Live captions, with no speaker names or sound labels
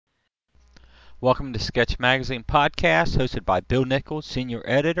Welcome to Sketch Magazine Podcast, hosted by Bill Nichols, Senior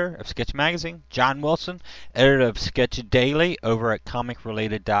Editor of Sketch Magazine, John Wilson, Editor of Sketch Daily over at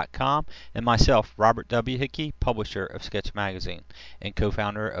ComicRelated.com, and myself, Robert W. Hickey, Publisher of Sketch Magazine and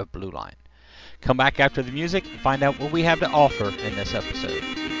co-founder of Blue Line. Come back after the music and find out what we have to offer in this episode.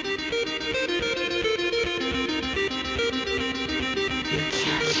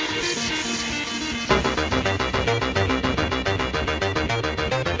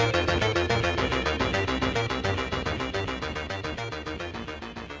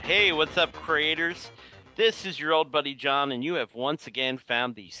 Hey, what's up, creators? This is your old buddy John, and you have once again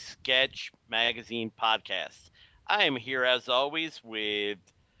found the Sketch Magazine podcast. I am here, as always, with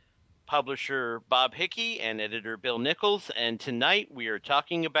publisher Bob Hickey and editor Bill Nichols, and tonight we are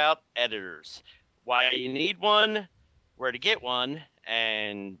talking about editors. Why you need one, where to get one,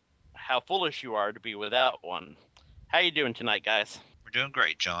 and how foolish you are to be without one. How you doing tonight, guys? We're doing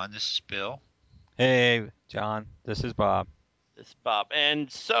great, John. This is Bill. Hey, John, this is Bob. This is Bob. And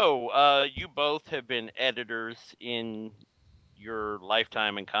so, you both have been editors in your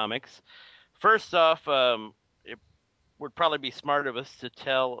lifetime in comics. First off, it would probably be smart of us to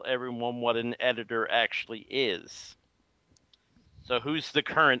tell everyone what an editor actually is. So, who's the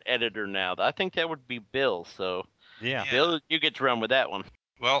current editor now? I think that would be Bill. So, Yeah. Bill, you get to run with that one.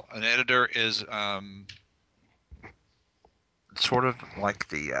 Well, an editor is sort of like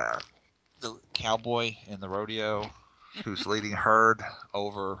the cowboy in the rodeo who's leading herd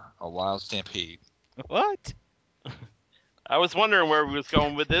over a wild stampede. What? I was wondering where we was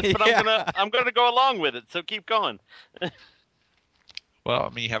going with this, but Yeah. I'm gonna go along with it. So keep going. Well, I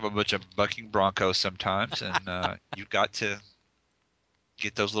mean, you have a bunch of bucking broncos sometimes, and you've got to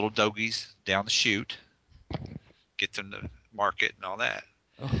get those little dogies down the chute, get them to market and all that.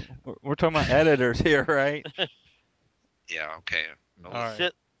 We're talking about editors here, right? Yeah, okay. All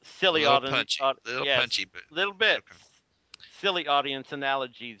right. Silly Little audience. punchy, little Yes, punchy, but little bit. okay. Silly audience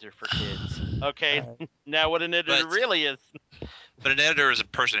analogies are for kids. Okay, All right. now what an editor But really is. but an editor is a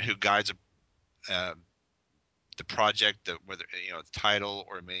person who guides the project, whether the title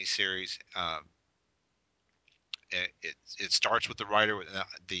or a miniseries. It starts with the writer with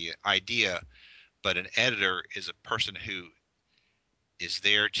the idea, but an editor is a person who is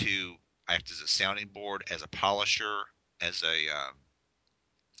there to act as a sounding board, as a polisher, as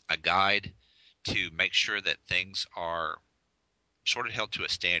a guide to make sure that things are sort of held to a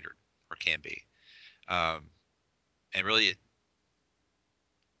standard, or can be. Um, and really,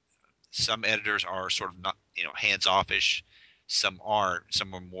 some editors are sort of not hands offish. Some aren't.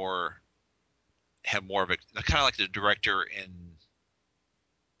 Some are more have more of a kind of like the director in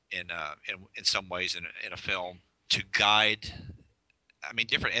some ways in a film to guide. I mean,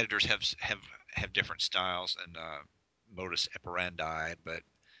 different editors have different styles and modus operandi, but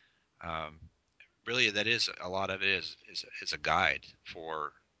um, really, that is a lot of it is a guide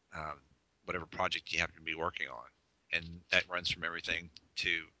for whatever project you happen to be working on, and that runs from everything to,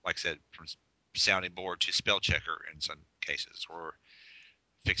 like I said, from sounding board to spell checker in some cases, or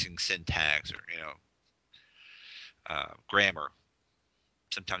fixing syntax, or grammar.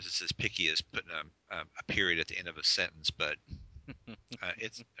 Sometimes it's as picky as putting a period at the end of a sentence, but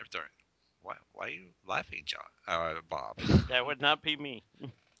it's why are you laughing, John? Bob. That would not be me.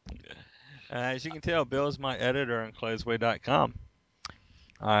 As you can tell, Bill is my editor on clothesway.com.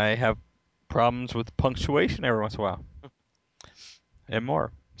 I have problems with punctuation every once in a while and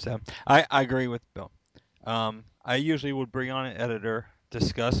more. So I agree with Bill. I usually would bring on an editor,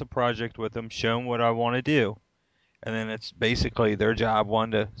 discuss a project with them, show them what I want to do, and then it's basically their job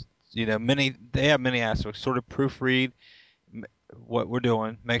one to, they have many aspects, sort of proofread what we're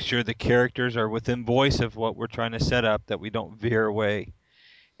doing, make sure the characters are within voice of what we're trying to set up, that we don't veer away,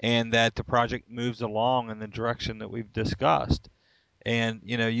 and that the project moves along in the direction that we've discussed. And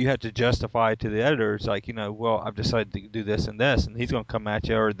you have to justify to the editors, like, well, I've decided to do this and this, and he's going to come at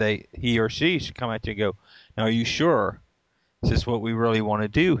you, or he or she should come at you and go, now, are you sure this is what we really want to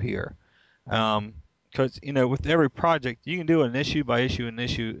do here? Because with every project, you can do an issue by issue and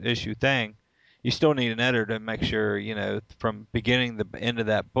issue thing. You still need an editor to make sure, from beginning to the end of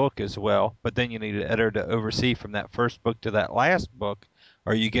that book as well. But then you need an editor to oversee from that first book to that last book.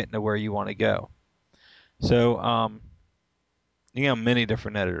 Are you getting to where you want to go? So, many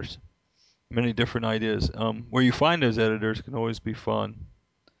different editors, many different ideas. Where you find those editors can always be fun.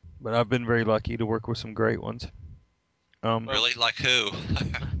 But I've been very lucky to work with some great ones. Really, like who?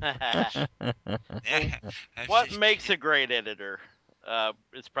 What makes a great editor?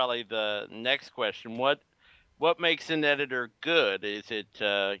 Is probably the next question. What makes an editor good? Is it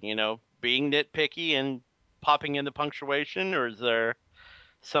being nitpicky and popping in the punctuation, or is there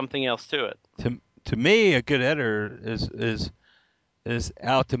something else to it. To me, a good editor is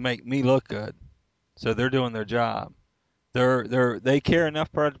out to make me look good. So they're doing their job. They care enough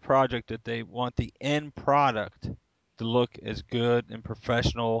about the project that they want the end product to look as good and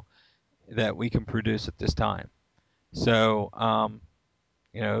professional that we can produce at this time. So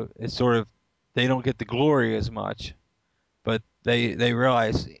it's sort of they don't get the glory as much, but they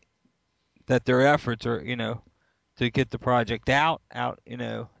realize that their efforts are to get the project out.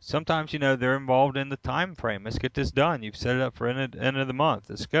 Sometimes they're involved in the time frame. Let's get this done. You've set it up for end of the month.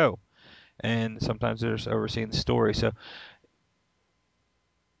 Let's go. And sometimes they're just overseeing the story. So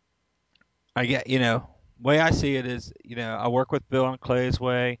I get, way I see it is, I work with Bill on Clay's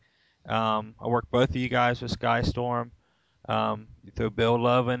Way. I work both of you guys with Skystorm. You throw Bill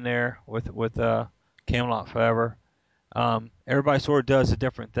Love in there with Camelot Forever. Everybody sort of does a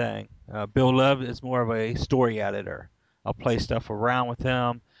different thing. Bill Love is more of a story editor. I'll play stuff around with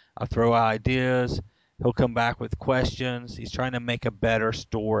him. I'll throw ideas. He'll come back with questions. He's trying to make a better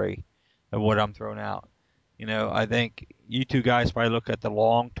story of what I'm throwing out. I think you two guys probably look at the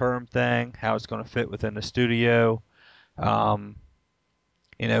long-term thing, how it's going to fit within the studio. Um,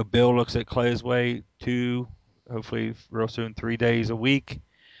 Bill looks at Clay's Way 2, hopefully real soon, 3 days a week.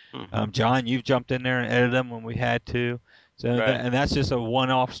 Mhm. John, you've jumped in there and edited them when we had to. So Right. and that's just a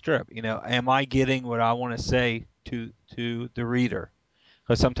one-off strip. Am I getting what I want to say to the reader?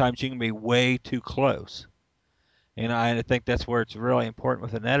 Because sometimes you can be way too close. And I think that's where it's really important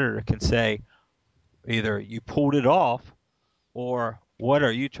with an editor can say either you pulled it off or what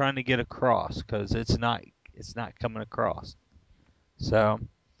are you trying to get across? Because it's not coming across. So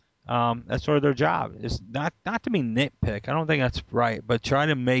that's sort of their job. Is not to be nitpick. I don't think that's right, but try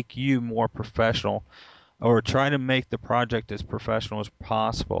to make you more professional or try to make the project as professional as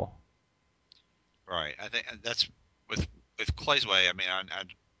possible. Right. I think that's with Clay's Way. I mean,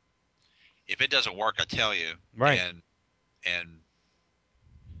 if it doesn't work, I tell you, Right. and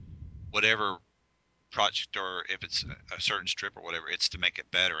whatever project or if it's a certain strip or whatever, it's to make it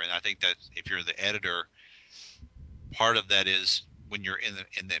better. And I think that if you're the editor, part of that is when you're in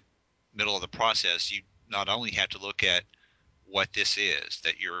the middle of the process, you not only have to look at what this is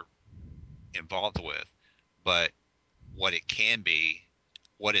that you're involved with, but what it can be,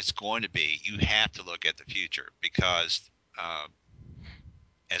 what it's going to be. You have to look at the future because um,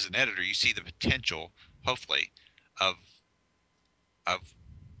 as an editor, you see the potential, hopefully, of of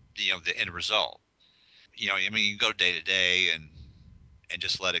the end result. I mean, you go day to day and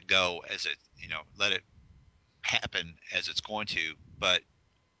just let it go as it, let it happen as it's going to, but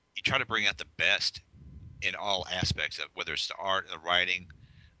you try to bring out the best in all aspects of whether it's the art, the writing,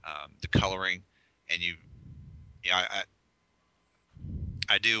 the coloring, and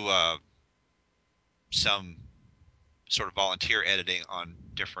I do some sort of volunteer editing on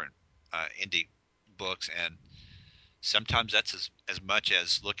different indie books, and sometimes that's as much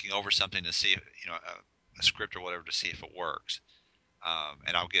as looking over something to see if, a script or whatever to see if it works.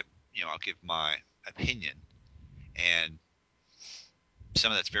 And I'll give my opinion, and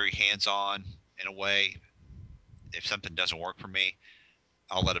some of that's very hands-on in a way. If something doesn't work for me,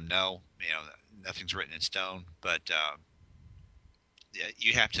 I'll let them know. Nothing's written in stone, but yeah,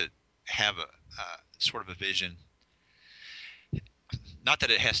 you have to have a sort of a vision. Not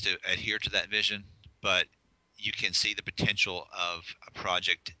that it has to adhere to that vision, but you can see the potential of a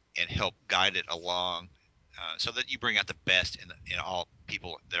project and help guide it along, so that you bring out the best in all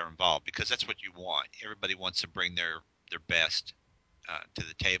people that are involved, because that's what you want. Everybody wants to bring their best to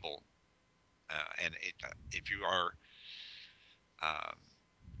the table, and if you are um,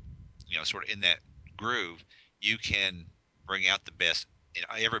 sort of in that groove, you can bring out the best in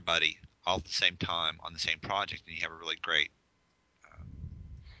everybody all at the same time on the same project, and you have a really great uh,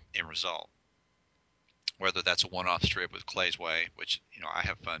 end result. Whether that's a one-off strip with Clay's Way, which I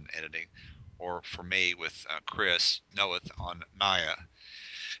have fun editing, or for me with Chris Noeth on Maya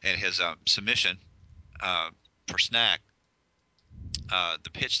and his submission uh, for Snack, the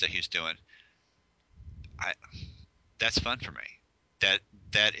pitch that he's doing, I, that's fun for me. That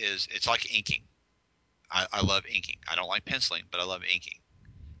that is, it's like inking. I love inking. I don't like penciling, but I love inking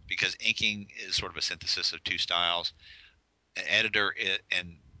because inking is sort of a synthesis of two styles. An editor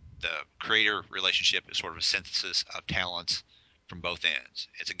and the creator relationship is sort of a synthesis of talents from both ends.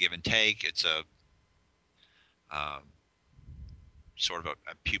 It's a give and take. It's a um, sort of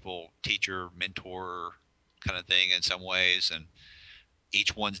a pupil teacher mentor kind of thing in some ways, and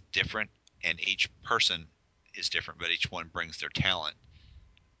each one's different, and each person is different, but each one brings their talent,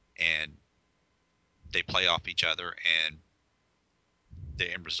 and they play off each other, and the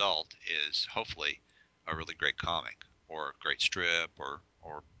end result is hopefully a really great comic or a great strip or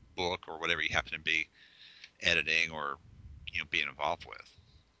or book or whatever you happen to be editing or being involved with.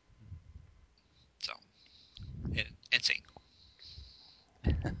 So and seeing.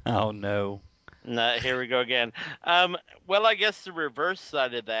 Oh no. No, here we go again. Um, well, I guess the reverse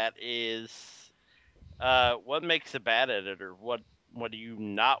side of that is what makes a bad editor? What do you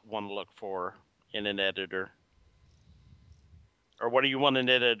not want to look for in an editor? Or what do you want an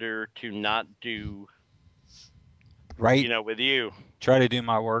editor to not do, Right. with you? Try to do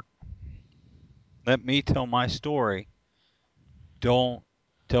my work. Let me tell my story. Don't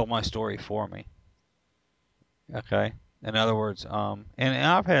tell my story for me. Okay. In other words, and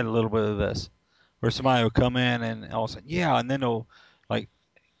I've had a little bit of this where somebody will come in and all of a sudden, yeah, and then they'll like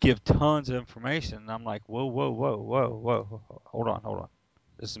give tons of information, and I'm like, whoa, whoa, whoa, whoa, whoa, hold on, hold on.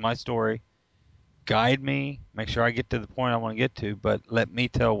 This is my story. Guide me. Make sure I get to the point I want to get to, but let me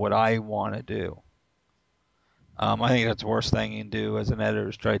tell what I want to do. I think that's the worst thing you can do as an editor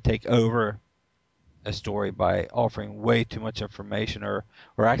is try to take over a story by offering way too much information or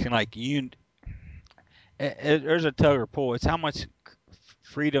acting like there's a tug or pull. It's how much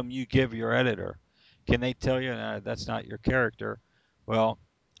freedom you give your editor. Can they tell you that's not your character? Well,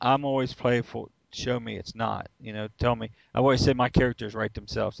 I'm always playful. Show me it's not. Tell me. I always say my characters write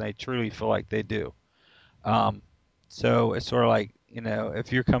themselves, and I truly feel like they do. Um, so it's sort of like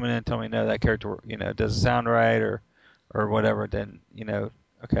if you're coming in and telling me no, that character doesn't sound right or whatever, then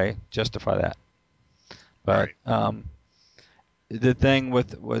okay, justify that. But Right. the thing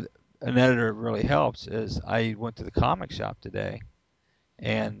with an editor really helps is I went to the comic shop today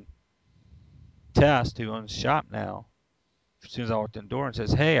and Test, who owns the shop now, as soon as I walked in the door and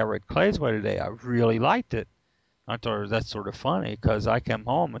says, "Hey, I read Clay's Way today. I really liked it." I thought that's sort of funny because I came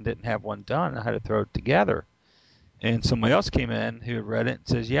home and didn't have one done. I had to throw it together. And somebody else came in who had read it and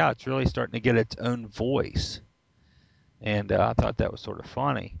says, "Yeah, it's really starting to get its own voice." And I thought that was sort of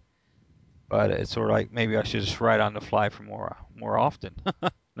funny. But it's sort of like maybe I should just write on the fly for more often,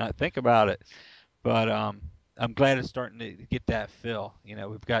 not think about it. But I'm glad it's starting to get that fill.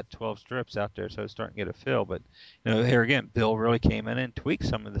 We've got 12 strips out there, so it's starting to get a fill. But here again, Bill really came in and tweaked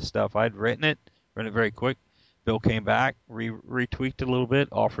some of the stuff. I'd written it very quick. Bill came back, retweaked it a little bit,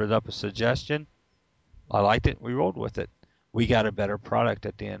 offered up a suggestion. I liked it. We rolled with it. We got a better product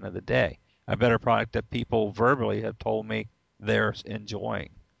at the end of the day. A better product that people verbally have told me they're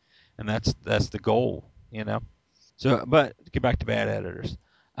enjoying, and that's the goal. So, but to get back to bad editors,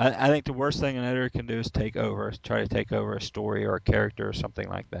 I think the worst thing an editor can do is try to take over a story or a character or something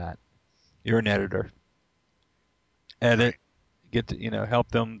like that. You're an editor. Edit, Right. get to, help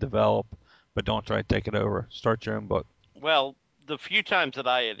them develop, but don't try to take it over. Start your own book. Well, the few times that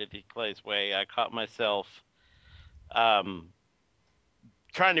I edited Clay's Way, I caught myself um,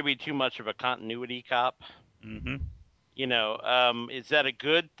 trying to be too much of a continuity cop. Hmm. Is that a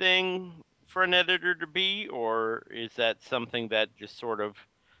good thing for an editor to be, or is that something that just sort of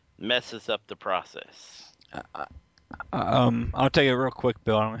messes up the process? I'll tell you real quick,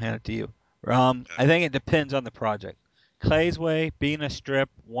 Bill. I'm gonna hand it to you. Okay. I think it depends on the project. Clay's Way, being a strip,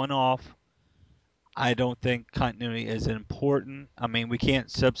 one off, I don't think continuity is important. I mean, we can't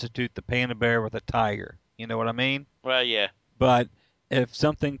substitute the panda bear with a tiger. You know what I mean? Well, yeah. But if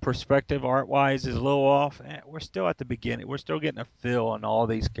something perspective art wise is a little off, we're still at the beginning. We're still getting a feel on all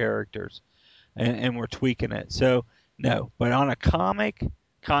these characters, and we're tweaking it. So no, but on a comic,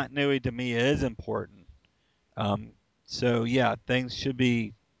 continuity to me is important. Um, so yeah, things should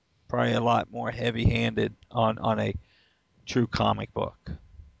be probably a lot more heavy handed on a true comic book.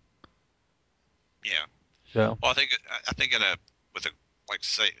 Yeah. So Well, I think in a with a like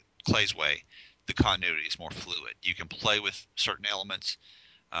say Clay's Way, the continuity is more fluid. You can play with certain elements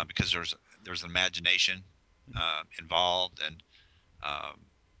because there's an imagination involved and um,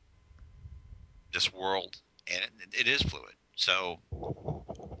 this world, and it is fluid. So,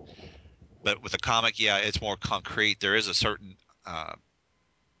 but with a comic, yeah, it's more concrete. There is a certain uh,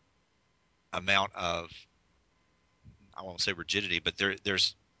 amount of I won't say rigidity, but there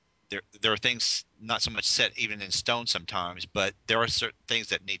are things not so much set even in stone sometimes, but there are certain things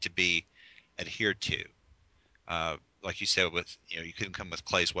that need to be adhered to. Like you said, with you couldn't come with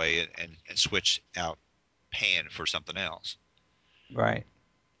Clay's Way and switch out Pan for something else. right,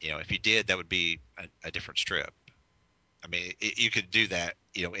 If you did, that would be a different strip. I mean, you could do that,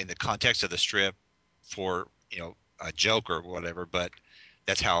 in the context of the strip for a joke or whatever, but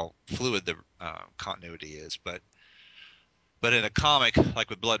that's how fluid the continuity is. But in a comic like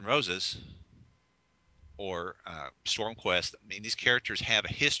with Blood and Roses or Storm Quest, I mean, these characters have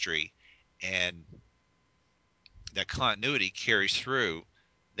a history, and that continuity carries through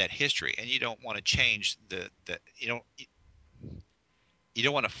that history, and you don't want to change the you don't you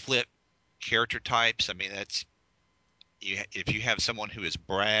don't want to flip character types. I mean, if you have someone who is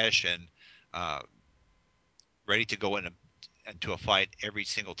brash and uh, ready to go into a fight every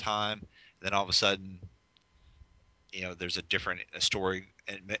single time, then all of a sudden, there's a story,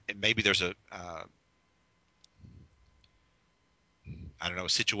 and maybe there's I don't know,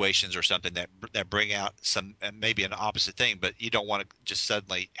 situations or something that bring out some maybe an opposite thing, but you don't want to just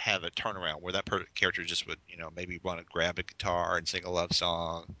suddenly have a turnaround where that character just would, maybe want to grab a guitar and sing a love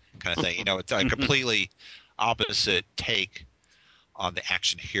song kind of thing. It's a completely opposite take on the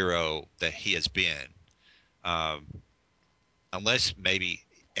action hero that he has been, um, unless maybe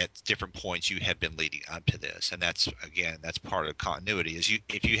at different points you have been leading up to this, and that's part of continuity. Is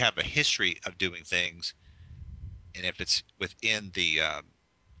if you have a history of doing things, and if it's within the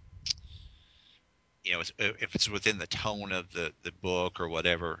if it's within the tone of the book or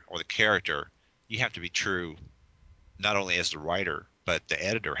whatever or the character, you have to be true not only as the writer but the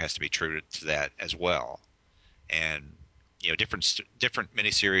editor has to be true to that as well. And different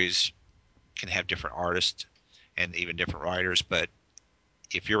miniseries can have different artists and even different writers, but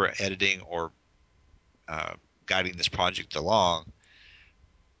if you're editing or uh, guiding this project along,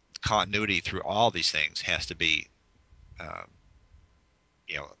 continuity through all these things has to be uh,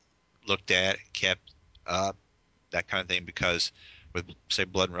 you know looked at, kept up, that kind of thing. Because with, say,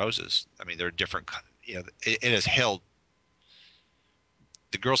 Blood and Roses, I mean, there are different. It has held,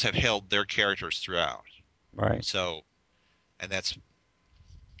 the girls have held their characters throughout. Right. So, and that's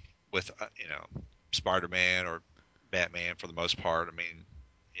with Spider-Man or Batman for the most part. I mean,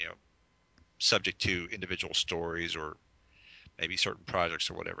 you know, subject to individual stories or maybe certain projects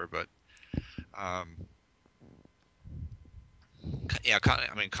or whatever. But um, yeah,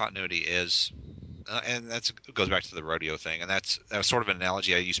 I mean, continuity is, and that goes back to the rodeo thing, and that's sort of an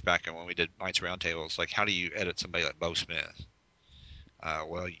analogy I used back when we did Knights Roundtables. Like, how do you edit somebody like Bo Smith?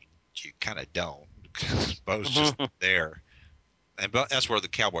 Well, you kind of don't, because Bo's just there, and that's where the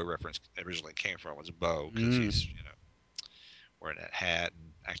cowboy reference originally came from, was Bo, because Mm. he's wearing that hat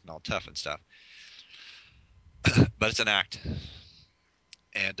and acting all tough and stuff. But it's an act,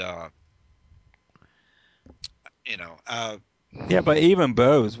 and you know, uh, Yeah, but even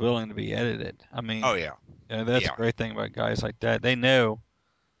Bo's willing to be edited. I mean, oh yeah, that's a yeah, great thing about guys like that. They know,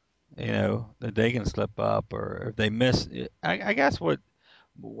 that they can slip up, or if they miss. I guess what,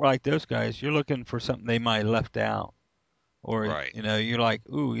 like those guys, you're looking for something they might have left out, or right. you're like,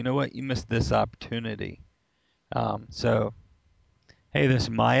 ooh, you know what, you missed this opportunity. So hey, this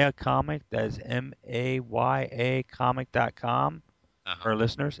Maya comic, that's Maya comic.com. Uh-huh. Our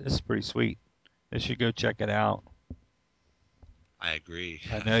listeners, it's pretty sweet. They should go check it out. I agree.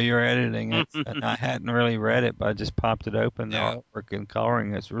 I know you're editing it, and I hadn't really read it, but I just popped it open. The Yeah. artwork and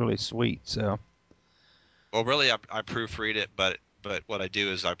coloring is really sweet. So, Well, really, I proofread it, but what I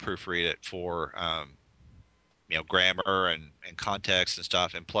do is I proofread it for grammar and context and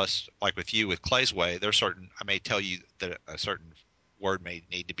stuff. And plus, like with you with Clay's Way, there's certain, I may tell you that a certain word may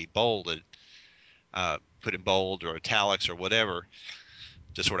need to be bolded, put in bold or italics or whatever,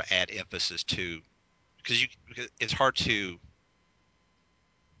 to sort of add emphasis to, because it's hard to,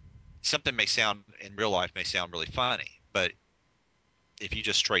 something may sound in real life may sound really funny, but if you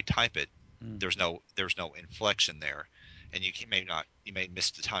just straight type it, mm, there's no inflection there, and you may miss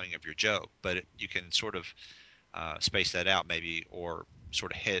the timing of your joke, but you can sort of space that out maybe, or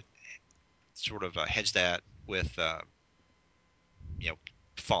sort of hedge that with you know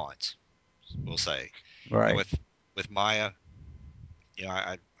fonts, we'll say. And right, with Maya,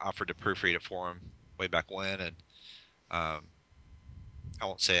 I offered to proofread it for him way back when, and um, I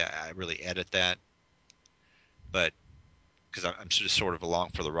won't say I really edit that, but because I'm just sort of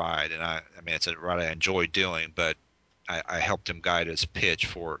along for the ride, and I mean, it's a ride I enjoy doing, but I helped him guide his pitch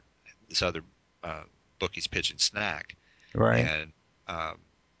for this other uh, book he's pitching, Snack. right, And um,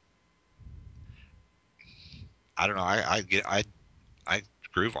 I don't know, I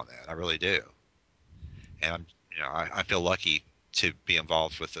groove on that, I really do. And I feel lucky to be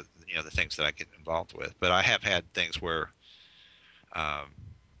involved with the things that I get involved with. But I have had things where um,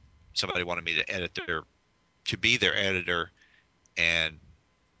 somebody wanted me to be their editor, and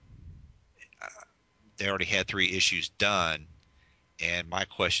uh, they already had 3 issues done, and my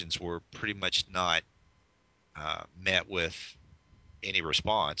questions were pretty much not met with any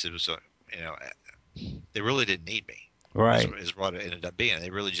response. It was you know they really didn't need me. right, Is what it ended up being. They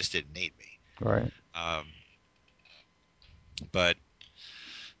really just didn't need me. right, Um, but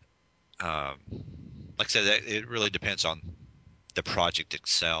like I said, it really depends on the project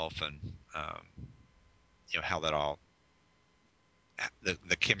itself, and um, how that all,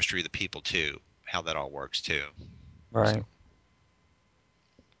 the chemistry of the people too, how that all works too. So right.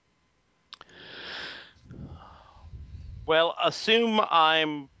 Well, assume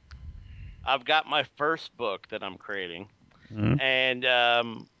I've got my first book that I'm creating, Mhm. and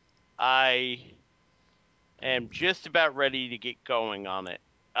I am just about ready to get going on it.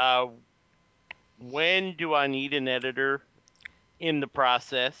 Uh, when do I need an editor in the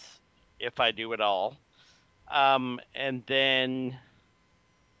process, if I do at all? And then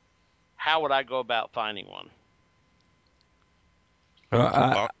how would I go about finding one? Well,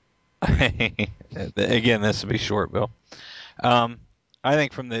 Well, again, this will be short, Bill. Um, I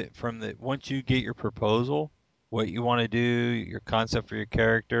think from the once you get your proposal, what you want to do, your concept for your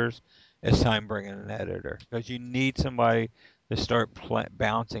characters, it's time bringing an editor because you need somebody to start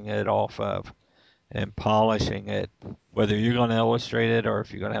bouncing it off of and polishing it. Whether you're going to illustrate it or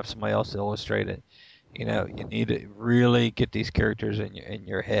if you're going to have somebody else illustrate it, you need to really get these characters in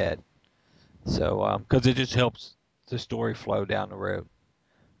your head. So, because it just helps the story flow down the road.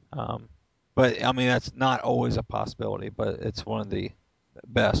 Um, but I mean, that's not always a possibility, but it's one of the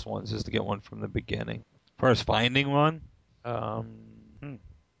best ones is to get one from the beginning. As far as finding one, um, hmm,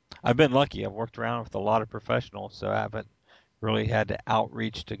 I've been lucky. I've worked around with a lot of professionals, so I haven't really had to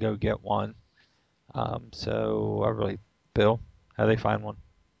outreach to go get one. So I really, Bill, how do they find one?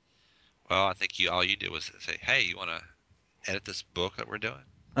 I think all you did was say, "Hey, you want to edit this book that we're doing?"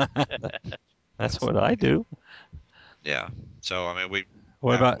 That's That's what I do. yeah. So I mean,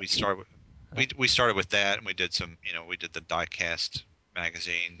 What about? we started with, we started with that, and we did some, we did the diecast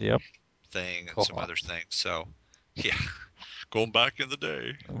magazine Yep. thing and some Cool. other things. So yeah, going back in the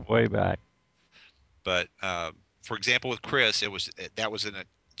day. Way back. But for example, with Chris, that was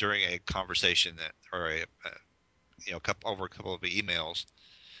during a conversation that or a couple of emails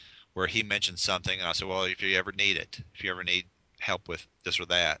where he mentioned something, and I said, well, if you ever need help with this or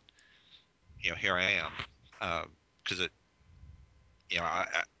that, here I am, because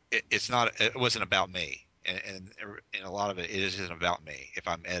it's not, it wasn't about me, and a lot of it isn't about me. If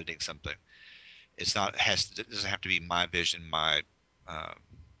I'm editing something, it doesn't have to be my vision, my uh,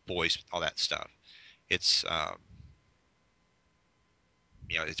 voice, all that stuff. It's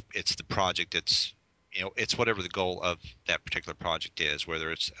it's the project. It's whatever the goal of that particular project is,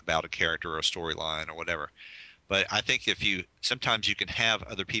 whether it's about a character or a storyline or whatever. But I think if you sometimes you can have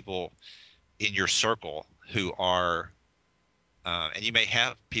other people in your circle who are, and you may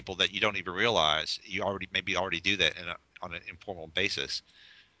have people that you don't even realize you already do that on an informal basis.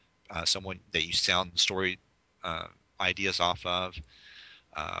 Someone that you sound story uh, ideas off of,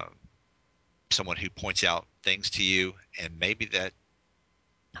 uh, someone who points out things to you, and maybe that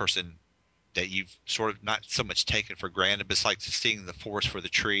person that you've sort of not so much taken for granted, but it's like seeing the forest for the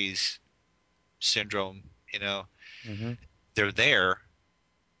trees syndrome. You know, Hmm. they're there,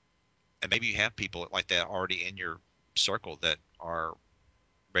 and maybe you have people like that already in your circle that are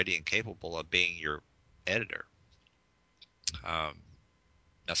ready and capable of being your editor. Um,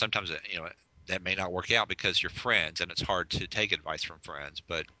 Now, sometimes that may not work out because you're friends, and it's hard to take advice from friends.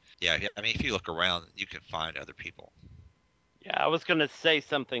 But yeah, I mean, if you look around, you can find other people. Yeah, I was going to say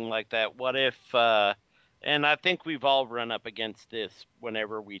something like that. What if, and I think we've all run up against this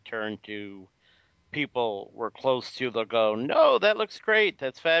whenever we turn to people we're close to, they'll go, no, that looks great.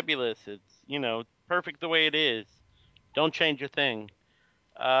 That's fabulous. It's, perfect the way it is. Don't change a thing.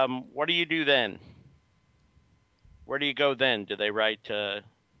 What do you do then? Where do you go then? Do they write to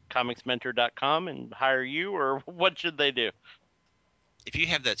comicsmentor.com and hire you, or what should they do? If you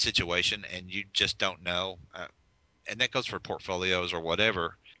have that situation and you just don't know, and that goes for portfolios or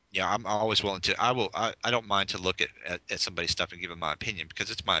whatever. Yeah, I'm always willing to. I don't mind to look at somebody's stuff and give them my opinion because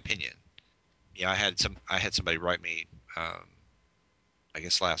it's my opinion. Yeah, I had somebody write me, um, I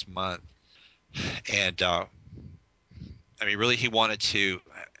guess last month, and I mean, really, he wanted to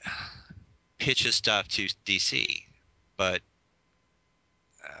pitch his stuff to DC, but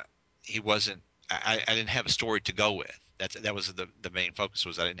uh, he wasn't. I didn't have a story to go with. That was the main focus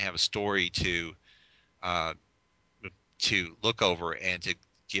was I didn't have a story uh, to look over and to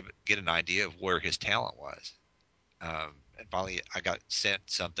get an idea of where his talent was. And finally, I got sent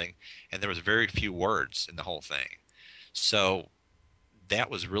something, and there was very few words in the whole thing. So that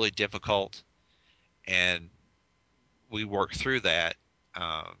was really difficult, and we worked through that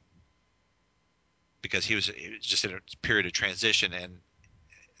um, because he was just in a period of transition, and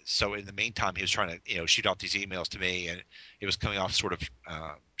so in the meantime, he was trying to shoot out these emails to me, and it was coming off sort of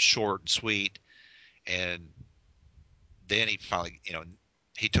short and sweet. And then he finally,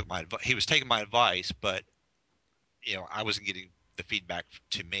 he was taking my advice, but I wasn't getting the feedback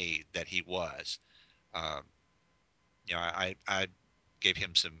to me that he was. Um, I gave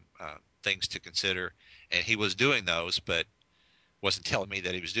him some things to consider, and he was doing those, but wasn't telling me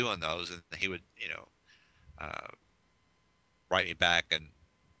that he was doing those, and he would uh, write me back, and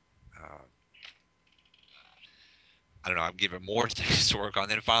I don't know, I'm giving more things to work on.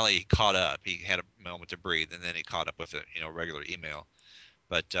 Then finally he caught up. He had a moment to breathe, and then he caught up with a regular email.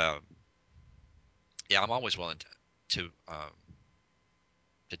 But yeah, I'm always willing to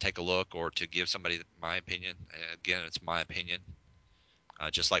take a look or to give somebody my opinion. Again, it's my opinion.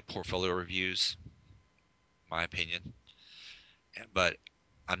 Just like portfolio reviews, my opinion. But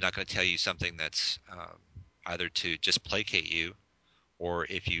I'm not going to tell you something that's either to just placate you, or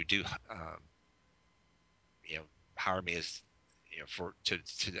if you do, you know, hire me as for to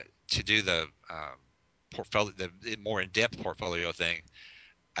do the portfolio, the more in-depth portfolio thing.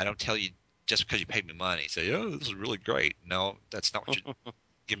 I don't tell you just because you paid me money. Say, oh, this is really great. No, that's not what you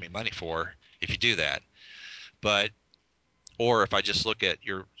give me money for. If you do that, but or if I just look at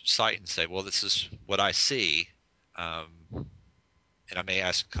your site and say, well, this is what I see, and I may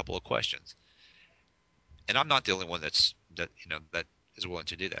ask a couple of questions. And I'm not the only one that is willing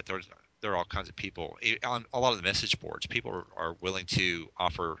to do that. There are all kinds of people on a lot of the message boards. People are willing to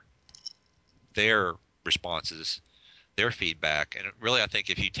offer their responses, their feedback, and really, I think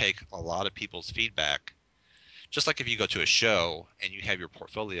if you take a lot of people's feedback, just like if you go to a show and you have your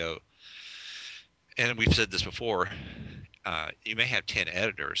portfolio, and we've said this before, you may have 10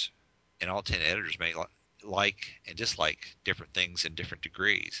 editors, and all 10 editors may like and dislike different things in different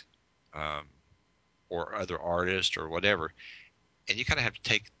degrees, or other artists or whatever. And you kind of have to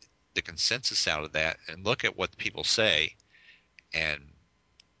take the consensus out of that and look at what the people say, and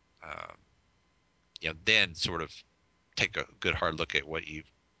um, then sort of take a good hard look at what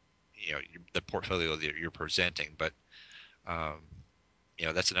the portfolio that you're presenting. But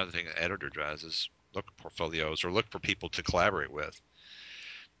that's another thing an editor does is look at portfolios or look for people to collaborate with.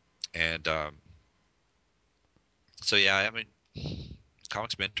 And so yeah, I mean,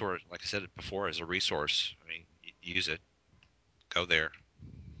 Comics Mentor, like I said before, is a resource. I mean, use it. Go there.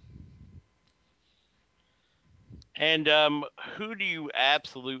 And who do you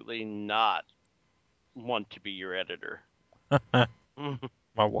absolutely not want to be your editor?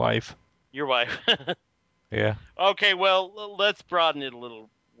 My wife. Your wife. Yeah. Okay, well, let's broaden it a little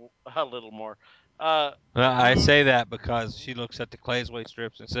more. Well, I Who? say that because she looks at the Claysway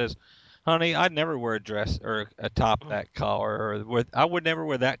strips and says, "Honey, I'd never wear a dress or a top that collar, or I would never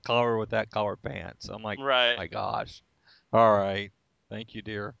wear that collar with that collar pants." I'm like, Right. my gosh. All right, thank you,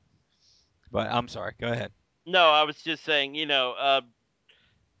 dear. But I'm sorry. Go ahead. No, I was just saying,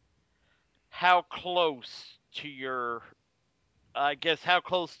 how close to your, I guess, how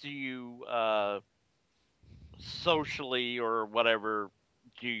close do you socially or whatever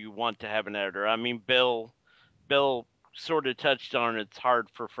do you want to have an editor? I mean, Bill sort of touched on it's hard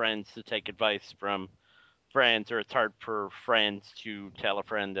for friends to take advice from friends, or it's hard for friends to tell a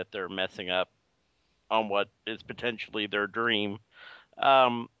friend that they're messing up on what is potentially their dream.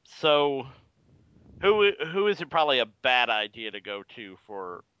 So who is it probably a bad idea to go to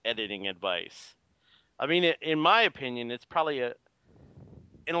for editing advice? I mean, in my opinion,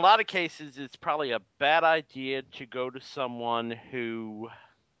 in a lot of cases, it's probably a bad idea to go to someone who,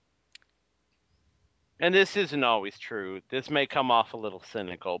 and this isn't always true. This may come off a little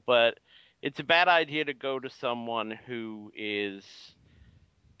cynical, but it's a bad idea to go to someone who is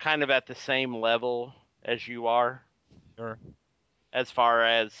kind of at the same level as you are, Sure. as far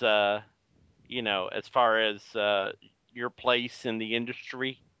as your place in the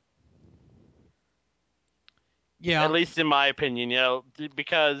industry. At Yeah. least in my opinion,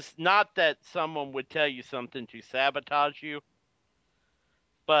 because not that someone would tell you something to sabotage you,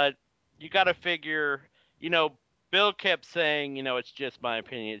 but you got to figure, you know, Bill kept saying, it's just my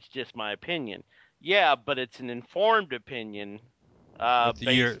opinion, it's just my opinion. Yeah, but it's an informed opinion, With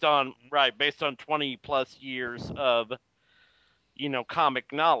the year. based on 20 plus years of,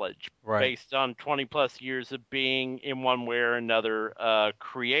 comic knowledge, Right. based on 20 plus years of being in one way or another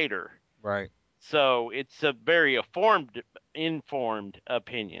creator. Right. So it's a very informed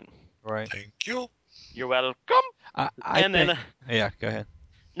opinion. Right. Thank you. You're welcome. I And then, think. Yeah. Go ahead.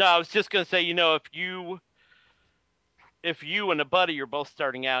 no, I was just gonna say, if you and a buddy are both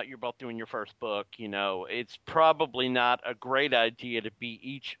starting out, you're both doing your first book, it's probably not a great idea to be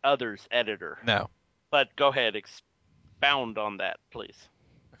each other's editor. No. But go ahead, expound on that, please.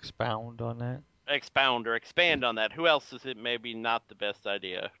 Expound on that. Expound or expand on that. Who else is it maybe not the best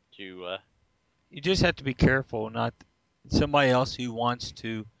idea to? You just have to be careful, not somebody else who wants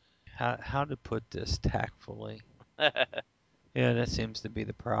to. How to put this tactfully? Yeah, that seems to be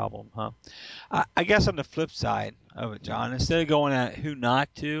the problem, huh? I guess on the flip side of it, John, instead of going at who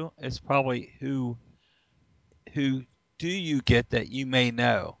not to, it's probably who do you get that you may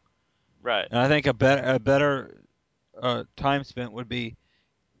know. Right. And I think a better time spent would be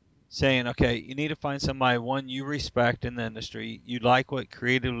saying, okay, you need to find somebody, one, you respect in the industry, you like what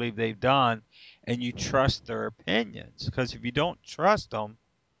creatively they've done, and you trust their opinions. Because if you don't trust them,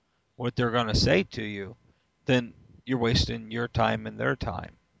 what they're going to say to you, then you're wasting your time and their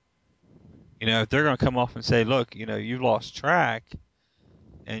time. If they're going to come off and say, look, you've lost track,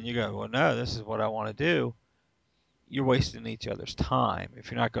 and you go, well, no, this is what I want to do, you're wasting each other's time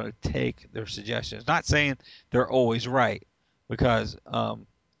if you're not going to take their suggestions. Not saying they're always right, because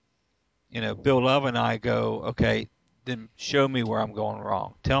Bill Love and I go, okay, then show me where I'm going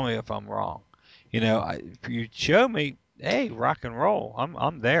wrong. Tell me if I'm wrong. If you show me, hey, rock and roll,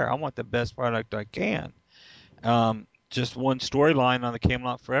 I'm there. I want the best product I can. Just one storyline on the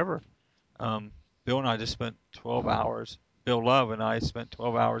Camelot Forever. Bill and I just spent 12 hours. Bill Love and I spent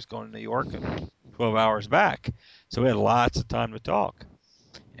 12 hours going to New York and 12 hours back. So we had lots of time to talk.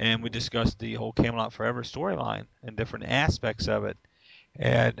 And we discussed the whole Camelot Forever storyline and different aspects of it.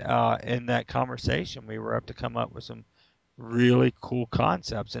 And in that conversation, we were able to come up with some really cool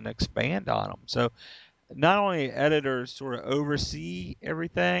concepts and expand on them. So not only editors sort of oversee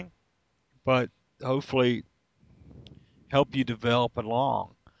everything, but hopefully help you develop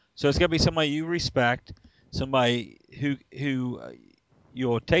along. So it's got to be somebody you respect, somebody who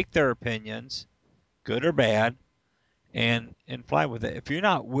you'll take their opinions, good or bad, and fly with it. If you're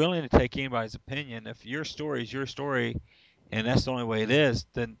not willing to take anybody's opinion, if your story is your story, and that's the only way it is,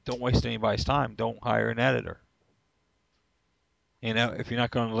 then don't waste anybody's time. Don't hire an editor. If you're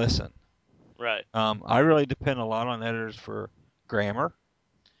not going to listen. Right. I really depend a lot on editors for grammar,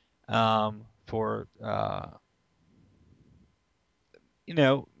 for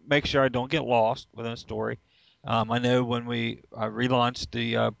make sure I don't get lost within a story. I know when I relaunched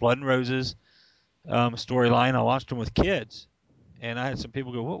the Blood and Roses storyline, I launched them with kids, and I had some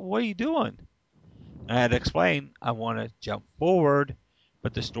people go, "What are you doing?" And I had to explain, I want to jump forward,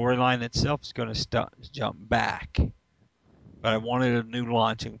 but the storyline itself is going to jump back. But I wanted a new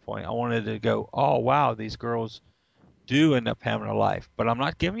launching point. I wanted to go, oh wow, these girls do end up having a life, but I'm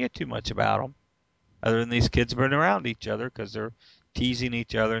not giving you too much about them, other than these kids have been around each other because they're teasing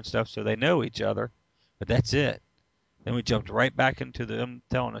each other and stuff, so they know each other. But that's it. Then we jumped right back into them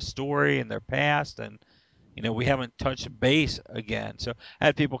telling a story in their past, and we haven't touched base again. So I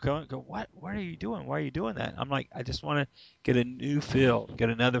had people come and go, what are you doing? Why are you doing that? I'm like, I just want to get a new feel, get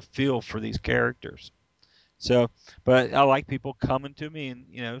another feel for these characters. So, but I like people coming to me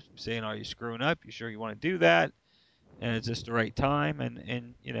and saying, "Are you screwing up? You sure you want to do that? And is this the right time?"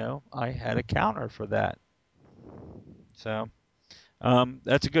 And I had a counter for that. So,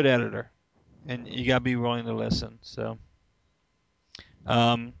 that's a good editor, and you gotta be willing to listen. So,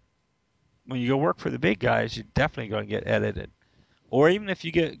 um, when you go work for the big guys, you're definitely going to get edited. Or even if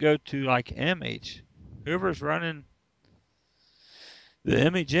you go to like Image, whoever's running the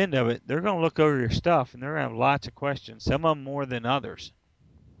Image end of it, they're going to look over your stuff and they're going to have lots of questions, some of them more than others.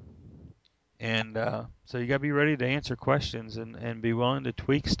 And so you got to be ready to answer questions and be willing to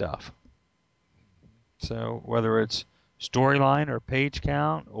tweak stuff. So whether it's storyline or page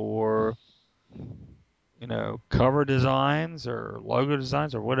count or cover designs or logo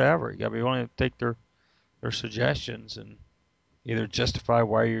designs or whatever, you got to be willing to take their suggestions and either justify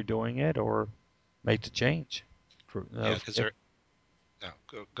why you're doing it or make the change. Yeah, because there. No,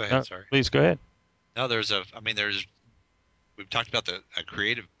 go ahead. No, Sorry. please go ahead. No, there's. We've talked about the a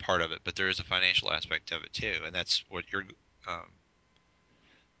creative part of it, but there is a financial aspect of it too, and that's what your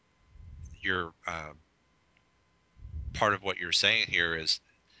part of what you're saying here is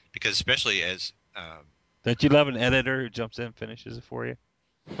because especially as Don't you love an editor who jumps in and finishes it for you?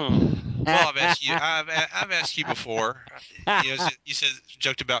 well, I've asked you before. You said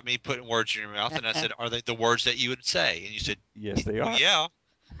joked about me putting words in your mouth, and I said, "Are they the words that you would say?" And you said, Yes, they "Well, are. yeah."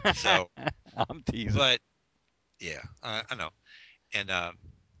 So, I'm teasing. but yeah, I know, and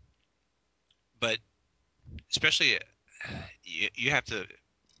but especially you have to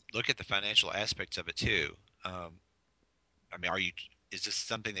look at the financial aspects of it too. Um, I mean, is this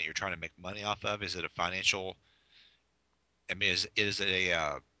something that you're trying to make money off of? Is it a financial? I mean, is it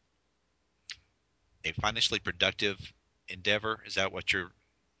a financially productive endeavor? Is that what you're?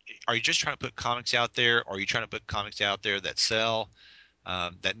 Are you just trying to put comics out there, or are you trying to put comics out there that sell,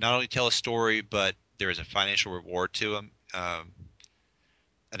 that not only tell a story, but there is a financial reward to them?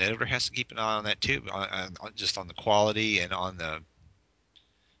 An editor has to keep an eye on that too, just on the quality and on the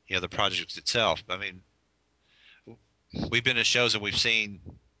project itself. I mean, we've been to shows and we've seen.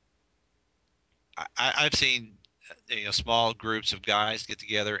 I've seen small groups of guys get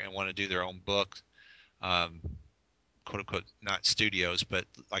together and want to do their own book, um, quote unquote, not studios, but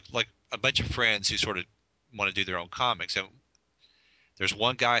like a bunch of friends who sort of want to do their own comics. And there's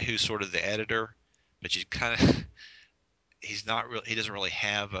one guy who's sort of the editor, but you kind of he's not really he doesn't really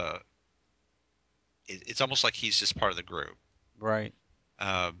have a. It's almost like he's just part of the group. Right.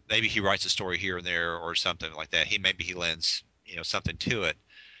 Maybe he writes a story here and there or something like that. Maybe he lends something to it,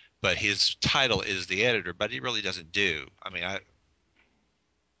 but his title is the editor, but he really doesn't do. I mean,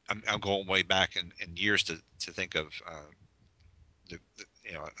 I'm going way back in years to think of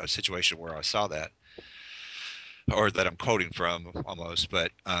a situation where I saw that or that I'm quoting from almost.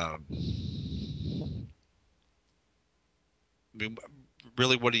 But I mean,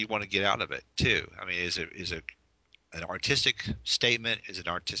 really, what do you want to get out of it too? I mean, is it an artistic statement? Is it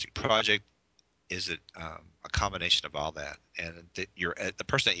an artistic project? Is it a combination of all that? And the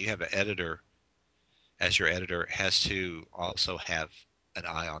person that you have an editor as your editor has to also have an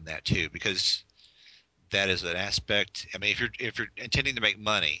eye on that too, because that is an aspect. I mean, if you're intending to make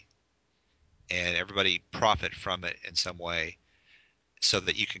money and everybody profit from it in some way, so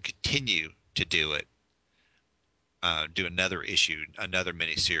that you can continue to do it, do another issue, another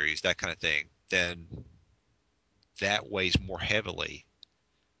miniseries, that kind of thing, then that weighs more heavily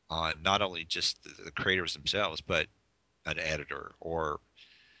on not only just the creators themselves, but an editor or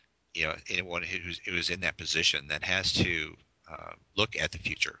anyone who's in that position that has to look at the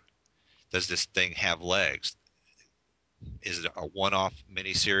future. Does this thing have legs? Is it a one-off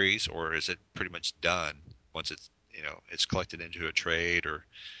miniseries, or is it pretty much done once it's collected into a trade, or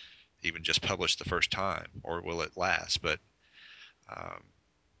even just published the first time, or will it last? But um,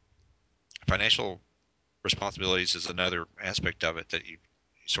 financial responsibilities is another aspect of it that you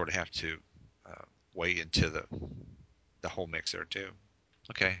sort of have to uh, weigh into the whole mix there too.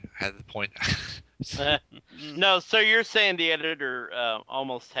 Okay, I had the point. No, so you're saying the editor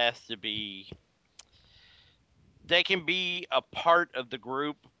almost has to be. They can be a part of the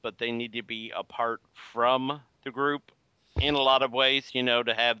group, but they need to be apart from the group in a lot of ways.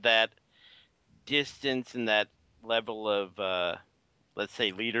 To have that distance and that level of, let's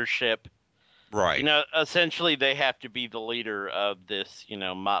say, leadership. Right. Essentially, they have to be the leader of this,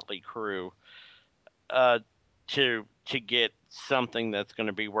 motley crew, uh, to get something that's going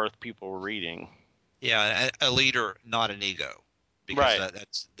to be worth people reading. Yeah, a leader, not an ego, because Right.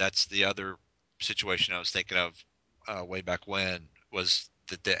 that's the other situation I was thinking of way back when was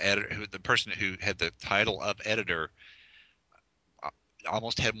that the person who had the title of editor uh,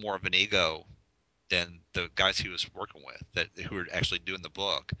 almost had more of an ego than the guys he was working with that who were actually doing the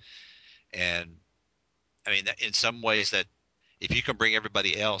book. And I mean, in some ways, that if you can bring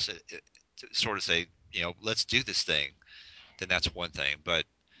everybody else to sort of say, let's do this thing, then that's one thing. But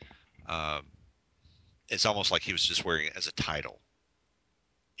um, it's almost like he was just wearing it as a title,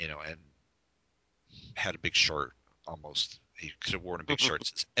 and had a big shirt almost. He could have worn a big shirt that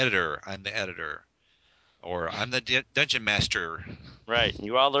says editor, I'm the editor, or I'm the dungeon master, Right.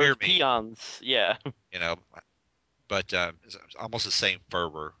 You all those fear me, peons. Yeah. you know. But it's almost the same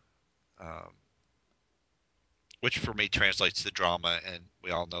fervor, um, which for me translates to drama, and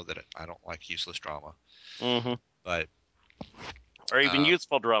we all know that I don't like useless drama. Hmm. But Or even uh,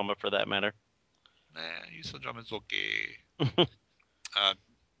 useful drama for that matter. useless drama is okay. Uh,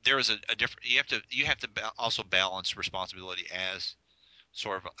 there is a different. You have to also balance responsibility as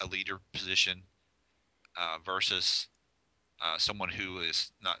sort of a leader position versus someone who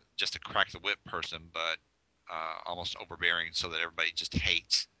is not just a crack the whip person, but almost overbearing, so that everybody just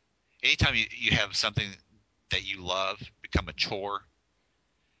hates. Anytime you have something that you love become a chore,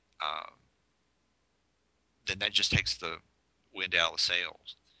 um, then that just takes the wind out of the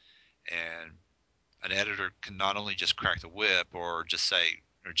sails. And an editor can not only just crack the whip or just say,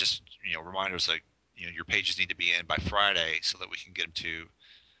 or just remind us like, your pages need to be in by Friday so that we can get them to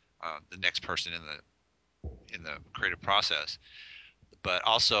the next person in the creative process, but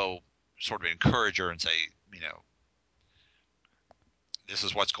also sort of encourage her and say, you know, this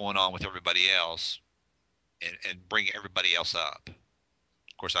is what's going on with everybody else, and bring everybody else up.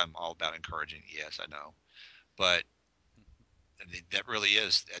 Of course, I'm all about encouraging. Yes, I know, but I mean, that really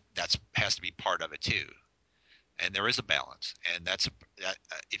is that's has to be part of it too. And there is a balance, and that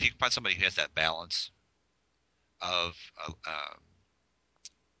if you can find somebody who has that balance of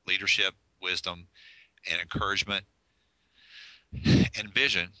leadership, wisdom, and encouragement and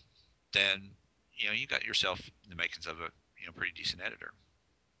vision, then you got yourself the makings of a pretty decent editor.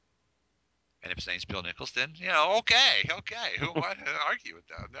 And if his name's Bill Nichols, then okay, okay. Who am I to argue with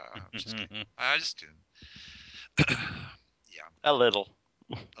that? No, I'm just kidding. I just didn't. Yeah, A little.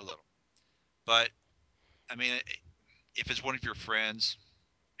 a little. But I mean, if it's one of your friends,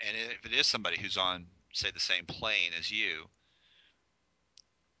 and if it is somebody who's on, say, the same plane as you,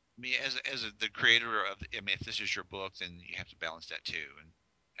 mean, the creator of, I mean, if this is your book, then you have to balance that too, and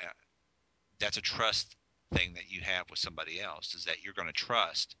that's a trust thing that you have with somebody else, is that you're going to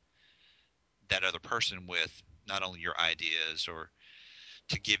trust that other person with not only your ideas or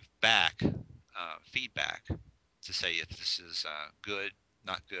to give back feedback to say if this is good,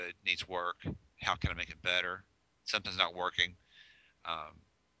 not good, needs work, how can I make it better? Something's not working. Um,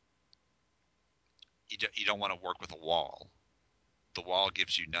 you don't want to work with a wall. The wall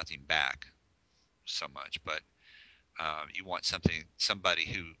gives you nothing back so much, but you want somebody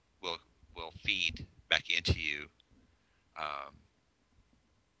who will feed back into you, um,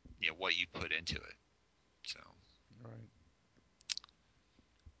 what you put into it. So Right.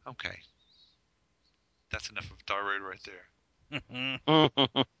 okay, that's enough of Star Raid right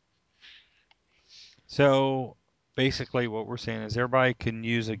there. So basically, what we're saying is everybody can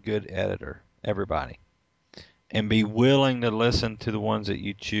use a good editor. Everybody. And be willing to listen to the ones that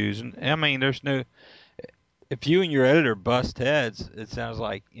you choose. And I mean, there's no. If you and your editor bust heads, it sounds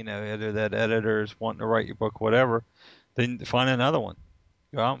like either that editor is wanting to write your book, whatever. Then find another one.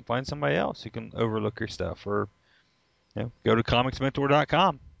 Go out and find somebody else who can overlook your stuff, or go to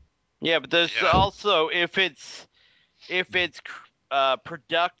comicsmentor.com. Yeah, but there's Yeah. also if it's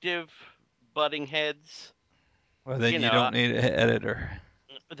productive butting heads, Well, then you don't need an editor.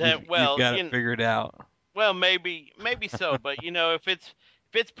 that You've got it figured out. well maybe so, but if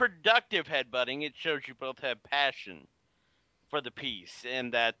it's productive headbutting, it shows you both have passion for the piece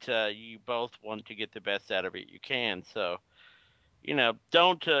and that you both want to get the best out of it you can. So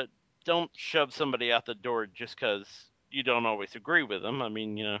don't shove somebody out the door just because you don't always agree with them. I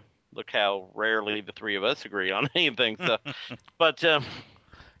mean, look how rarely the three of us agree on anything. So, but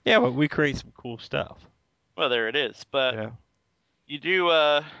Yeah, but we create some cool stuff. well, there it is. But Yeah. you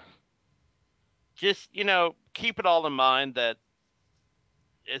do just keep it all in mind that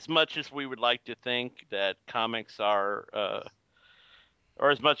as much as we would like to think that comics are or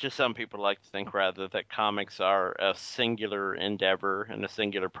as much as some people like to think, rather, that comics are a singular endeavor and a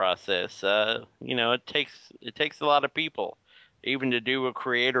singular process. It takes a lot of people, even to do a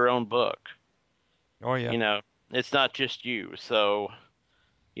creator-owned book. Oh yeah. It's not just you. So,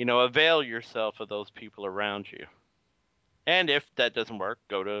 avail yourself of those people around you. And if that doesn't work,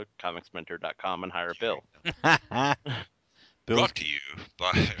 go to comicsmentor.com and hire Bill. Brought to you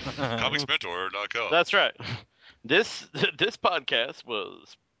by comicsmentor.com. That's right. This podcast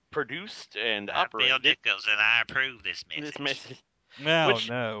was produced and operated. Bill Nichols, and I approve this This message. message,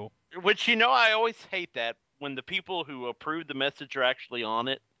 No, which no. I always hate that when the people who approve the message are actually on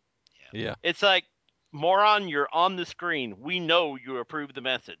it. Yeah. It's like, moron, you're on the screen. We know you approve the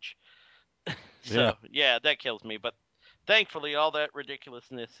message. So yeah, that kills me. But thankfully, all that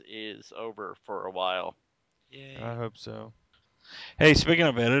ridiculousness is over for a while. Yay. I hope so. Hey, speaking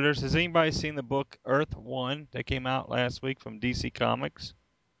of editors, has anybody seen the book Earth One that came out last week from DC Comics?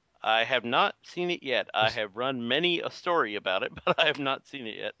 I have not seen it yet. I have run many a story about it, but I have not seen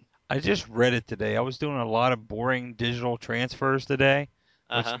it yet. I just read it today. I was doing a lot of boring digital transfers today,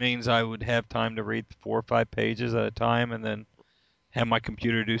 which Uh-huh. means I would have time to read 4 or 5 pages at a time and then have my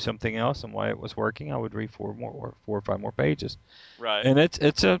computer do something else. And while it was working, I would read 4 or 5 more pages. Right. And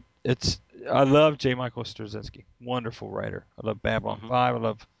I love J. Michael Straczynski, wonderful writer. I love Babylon 5. I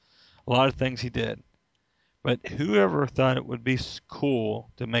love a lot of things he did. But whoever thought it would be cool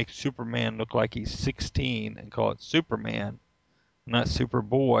to make Superman look like he's 16 and call it Superman, not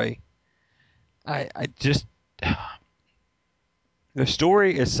Superboy? I just the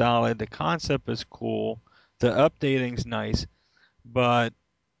story is solid, the concept is cool, the updating's nice, but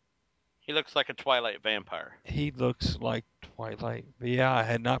He looks like a Twilight vampire. he looks like Twilight. But yeah, I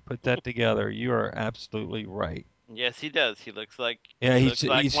had not put that together. You are absolutely right. Yes, he does. He looks like Yeah,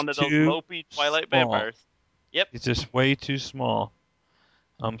 he's one of those too mopey Twilight small. vampires. Yep. He's just way too small.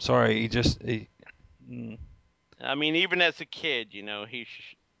 I'm sorry. I mean, even as a kid, He's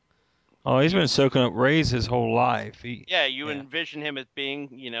you been soaking up rays his whole life. you Yeah. envision him as being,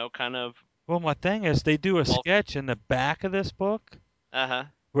 kind of. Well, my thing is, they do a Well, sketch in the back of this book uh-huh.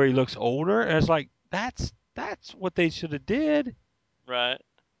 where he looks older, and it's like that's what they should have did. Right.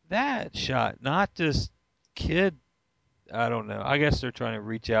 That shot, not just kid. I don't know. I guess they're trying to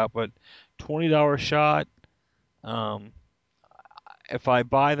reach out, but $20 shot. Um, if I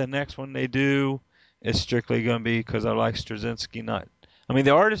buy the next one they do, it's strictly going to be because I like Straczynski. Not, I mean,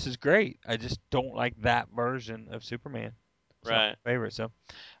 the artist is great. I just don't like that version of Superman. It's not Right. my favorite. So,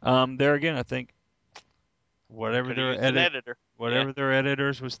 there again, I think whatever Could have their used an editor. whatever their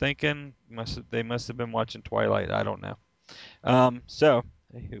editors was thinking, they must have been watching Twilight. I don't know. So,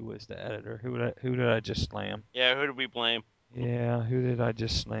 hey, who was the editor? Who did I just slam? Yeah. Who do we blame? Yeah, who did I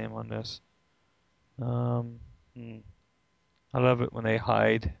just slam on this? Um, hmm. I love it when they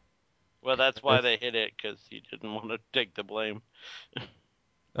hide. Well, that's why they hit it, because he didn't want to take the blame.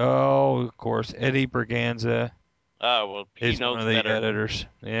 Oh, of course, Eddie Berganza Oh, well, he is one knows of the better. editors.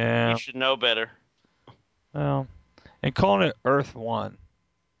 He Yeah. should know better. Well, and calling it Earth One.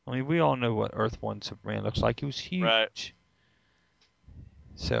 I mean, we all know what Earth One Superman looks like. He was Right. huge.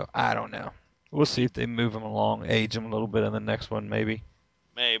 So I don't know. We'll see if they move him along, age him a little bit in the next one, maybe.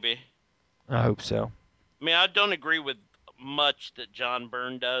 Maybe. I hope so. I mean, I don't agree with much that John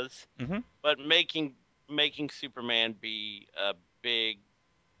Byrne does, Mm-hmm. but making Superman be a big,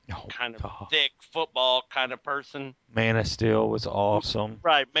 Oh, kind of God. thick football kind of person, Man of Steel was awesome.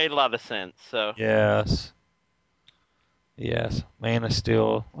 right, made a lot of sense. So, Yes. Yes. Man of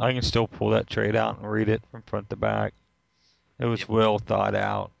Steel. I can still pull that trade out and read it from front to back. It was Yep. well thought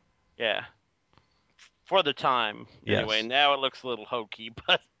out. yeah, for the time. Anyway, Yes. now it looks a little hokey,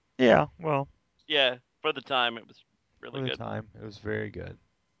 but Yeah, well, yeah, for the time it was for really the good. time, it was very good.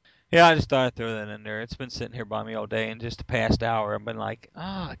 Yeah, I just thought I'd throw that in there. It's been sitting here by me all day, and just the past hour, I've been like,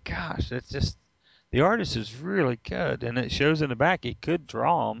 oh gosh, it's just the artist is really good, and it shows in the back. He could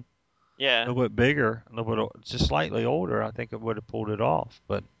draw them a Yeah, little bit bigger, a little bit just slightly older. I think it would have pulled it off,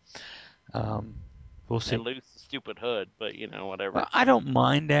 but um, we'll and see. lose the stupid hood, but whatever. Well, It's I fine. don't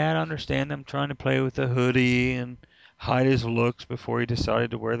mind that. I understand them trying to play with the hoodie and hide his looks before he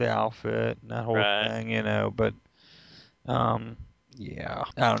decided to wear the outfit and that whole Right. thing, But um, yeah,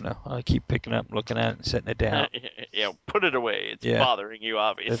 I don't know. I keep picking up, looking at it, and setting it down. Yeah, put it away. It's Yeah, bothering you, it's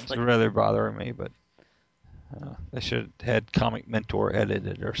obviously. rather bothering me, but they should have had Comic Mentor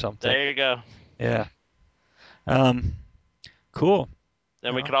edited or something. There you go. Yeah. Um, cool.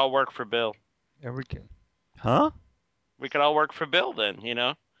 Then we Well, could all work for Bill. there we go. Huh? We could all work for Bill then.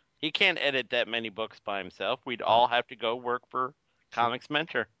 He can't edit that many books by himself. We'd Uh, all have to go work for true. Comics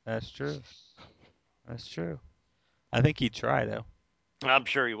Mentor. That's true. That's true. I think he'd try though. I'm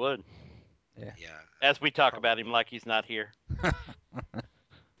sure he would. Yeah. Yeah. As we talk Probably. about him like he's not here.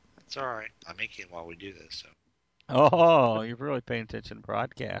 It's all right. I'm making while we do this. So. Oh, you're really paying attention to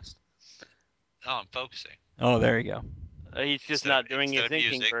broadcast. Oh, I'm focusing Oh, there you go. He's just instead of not doing instead his of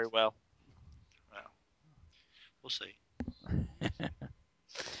inking music. very well. Well, we'll see.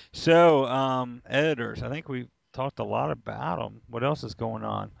 So, editors, I think we've talked a lot about them. What else is going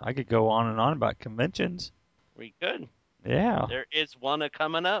on? I could go on and on about conventions. We could. Yeah. There is one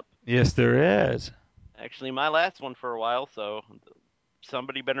coming up. Yes, there is. Actually, my last one for a while, so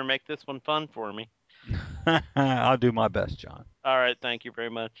somebody better make this one fun for me. I'll do my best, John. All right, thank you very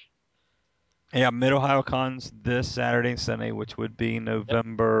much. Yeah, Mid Ohio Con's this Saturday and Sunday, which would be Yep.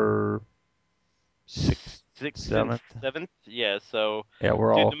 November 6th, 6th and 7th. 7th. Yeah, so Yeah,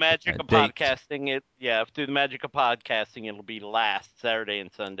 we're through all the magic at of dates. podcasting, through the magic of podcasting, it'll be last Saturday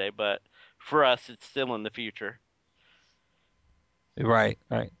and Sunday, but for us, it's still in the future. Right,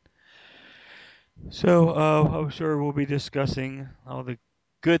 right. So, I'm sure we'll be discussing all the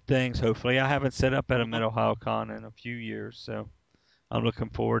good things, hopefully. I haven't set up at a Hmm. Mid Ohio Con in a few years, so I'm looking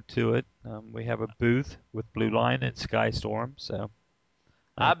forward to it. We have a booth with Blue Line and Skystorm, so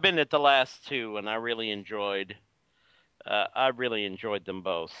uh, I've been at the last two, and I really enjoyed them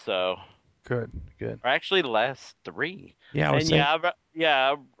both. So, good, good. or actually, the last three. Yeah, I would And say.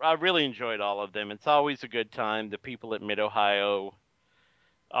 I really enjoyed all of them. It's always a good time. The people at Mid Ohio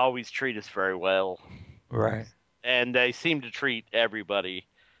always treat us very well, Right. and they seem to treat everybody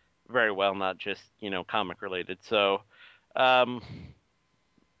very well, not just comic related. So, um,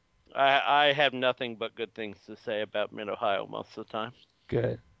 I have nothing but good things to say about Mid Ohio most of the time.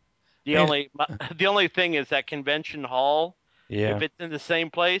 Good. The And, only the only thing is that convention hall. yeah. If it's in the same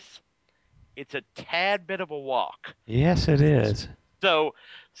place, it's a tad bit of a walk. Yes, it is. So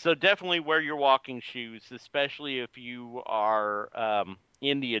so definitely wear your walking shoes, especially if you are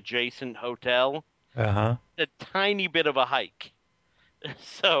in the adjacent hotel. Uh-huh. A tiny bit of a hike.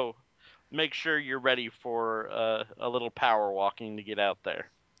 So make sure you're ready for a little power walking to get out there.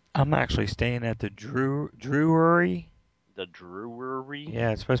 I'm actually staying at the Drewery. The Brewery.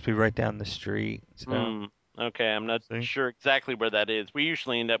 Yeah, it's supposed to be right down the street. So, Hmm. Okay, I'm we'll not see. sure exactly where that is. We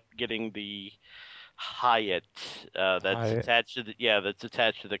usually end up getting the Hyatt that's Hyatt. attached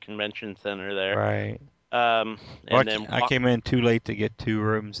to the convention center there. Right. Um, Well, and then I came in too late to get two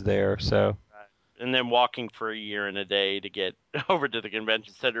rooms there, so. walking for a year and a day to get over to the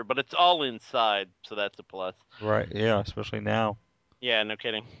convention center, but it's all inside, so that's a plus. Right. Yeah, especially now. Yeah, no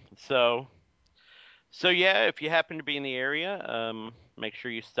kidding. So yeah, if you happen to be in the area, make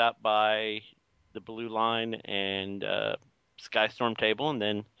sure you stop by the Blue Line and Skystorm table, and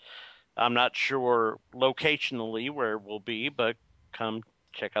then I'm not sure locationally where we'll be, but come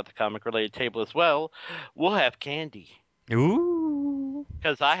check out the comic related table as well. We'll have candy Ooh,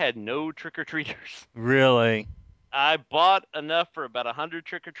 because I had no trick or treaters. really? I bought enough for about 100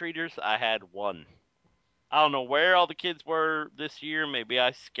 trick or treaters. I had one. I don't know where all the kids were this year. Maybe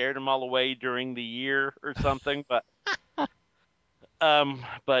I scared them all away during the year or something. But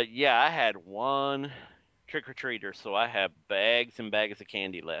yeah, I had one trick or treater, so I have bags and bags of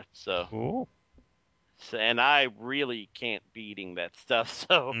candy left. Cool. And I really can't be eating that stuff.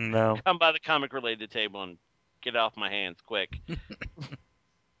 So No. come by the comic related table and get it off my hands quick, because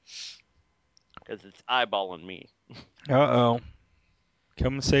it's eyeballing me. Uh-oh.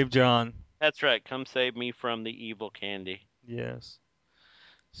 Come and save John. That's right. Come save me from the evil candy. Yes.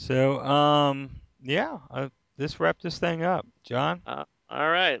 So, yeah, let's wrap this thing up. John? All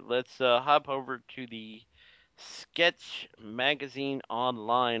right, let's hop over to the Sketch Magazine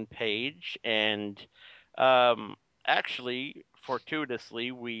online page. And um, actually,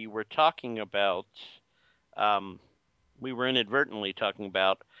 fortuitously, um, we were inadvertently talking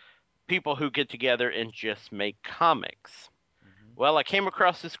about people who get together and just make comics. Well, I came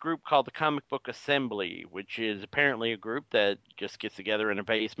across this group called the Comic Book Assembly, which is apparently a group that just gets together in a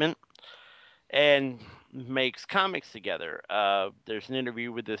basement and makes comics together. There's an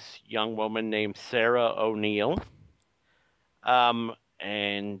interview with this young woman named Sarah O'Neill,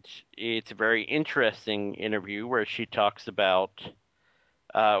 and it's a very interesting interview where she talks about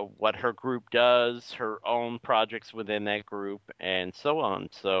what her group does, her own projects within that group, and so on.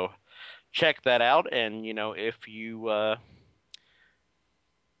 So check that out, and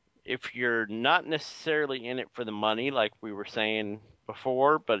if you're not necessarily in it for the money, like we were saying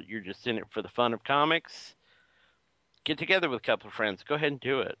before, but you're just in it for the fun of comics, get together with a couple of friends. Go ahead and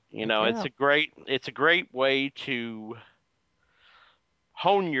do it. Yeah. It's a great way to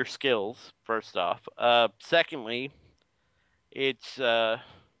hone your skills. First off, secondly, it's uh,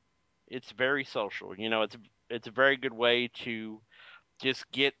 it's very social. It's a very good way to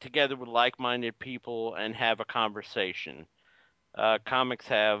just get together with like-minded people and have a conversation. Comics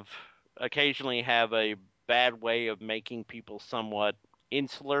have occasionally have a bad way of making people somewhat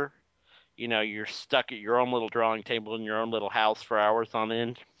insular. You're stuck at your own little drawing table in your own little house for hours on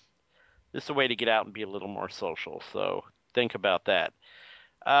end. This is a way to get out and be a little more social. So think about that.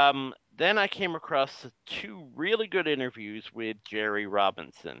 Then I came across two really good interviews with Jerry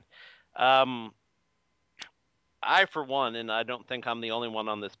Robinson. Um, for one, and I don't think I'm the only one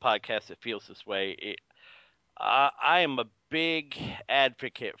on this podcast that feels this way. I am a big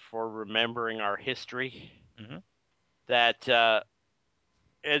advocate for remembering our history. Hmm. That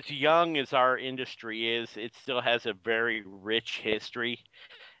as young as our industry is, it still has a very rich history,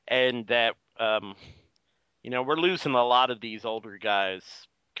 and that we're losing a lot of these older guys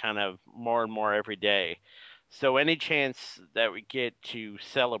kind of more and more every day. So any chance that we get to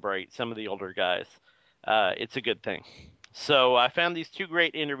celebrate some of the older guys, it's a good thing. So I found these two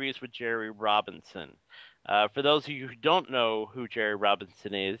great interviews with Jerry Robinson. For those of you who don't know who Jerry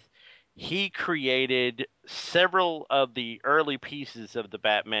Robinson is, he created several of the early pieces of the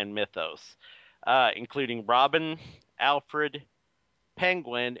Batman mythos, including Robin, Alfred,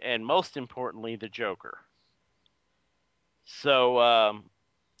 Penguin, and most importantly, the Joker. So,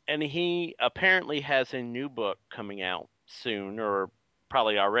 and he apparently has a new book coming out soon, or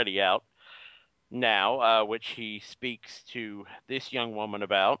probably already out now, which he speaks to this young woman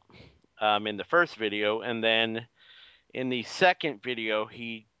about in the first video. And then in the second video,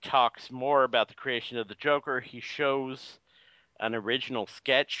 he talks more about the creation of the Joker. He shows an original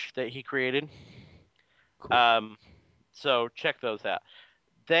sketch that he created. Cool. So check those out.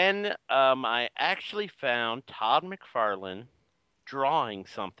 Then I actually found Todd McFarlane drawing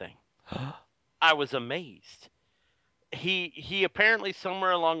something. I was amazed. He apparently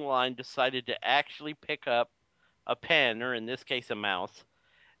somewhere along the line decided to actually pick up a pen, or in this case a mouse,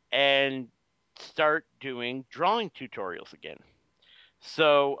 and start doing drawing tutorials again.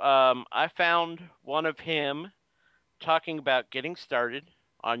 So I found one of him talking about getting started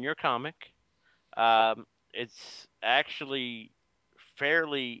on your comic. It's actually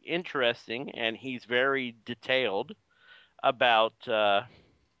fairly interesting, and he's very detailed about uh,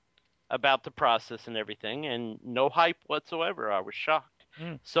 about the process and everything, and no hype whatsoever. I was shocked.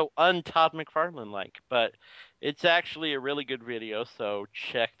 Mm. So un-Todd McFarlane like, but it's actually a really good video, so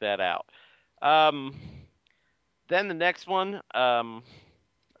check that out. Um, then the next one,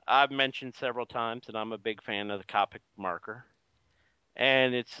 I've mentioned several times that I'm a big fan of the Copic marker,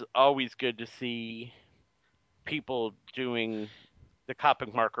 and it's always good to see people doing the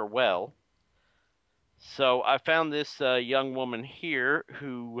Copic marker well. So I found this young woman here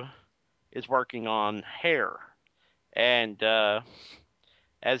who is working on hair. And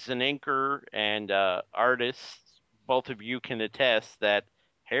as an inker and artist, both of you can attest that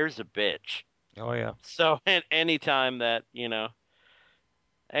hair's a bitch. Oh yeah. So anytime that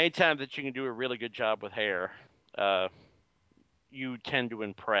anytime that you can do a really good job with hair, uh, you tend to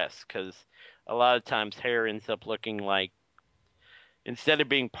impress because a lot of times hair ends up looking like instead of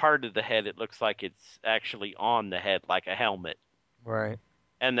being part of the head, it looks like it's actually on the head, like a helmet, Right.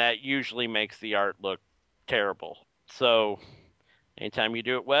 and that usually makes the art look terrible. So anytime you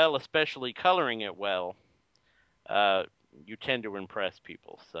do it well, especially coloring it well, uh, you tend to impress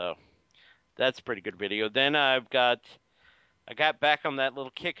people. So that's a pretty good video. Then I got back on that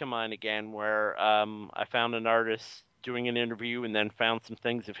little kick of mine again, where I found an artist doing an interview and then found some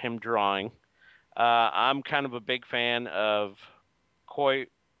things of him drawing. I'm kind of a big fan of Koi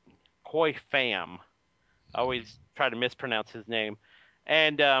Koi Pham. I always try to mispronounce his name,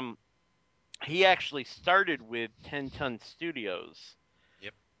 and he actually started with 10 Ton Studios,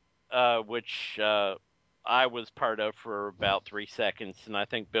 Yep. which I was part of for about 3 seconds, and I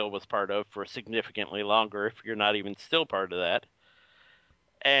think Bill was part of for significantly longer, if you're not even still part of that.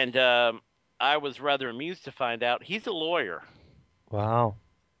 And I was rather amused to find out he's a lawyer. Wow.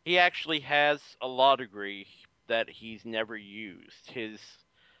 He actually has a law degree that he's never used.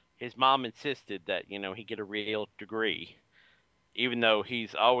 His mom insisted that he get a real degree, even though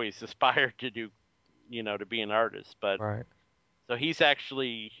he's always aspired to do to be an artist. But Right. so he's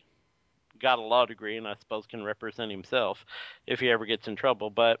actually got a law degree, and I suppose can represent himself if he ever gets in trouble.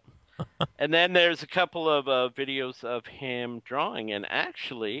 But and then there's a couple of videos of him drawing, and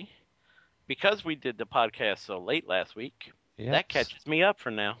actually, because we did the podcast so late last week, that Yes. catches me up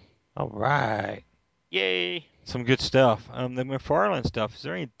for now. All right. Yay! Some good stuff. The McFarlane stuff. Is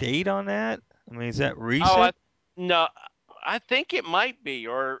there any date on that? I mean, is that Oh, recent? no, I think it might be,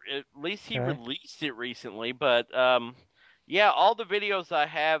 or at least he Okay. released it recently. But yeah, all the videos I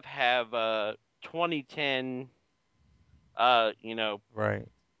have 2010, uh, you know, Right.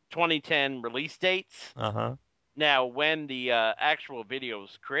 2010 release dates. Uh huh. Now, when the actual video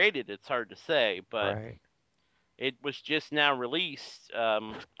was created, it's hard to say, but Right. it was just now released,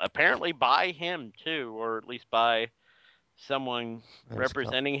 apparently by him too, or at least by someone That's cool.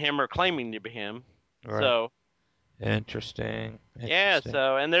 representing him or claiming to be him. Right. So Interesting. yeah, Interesting.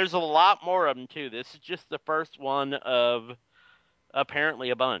 so and there's a lot more of them too. This is just the first one of apparently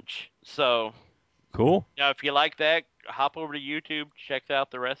a bunch. So Cool. if you like that, hop over to YouTube, check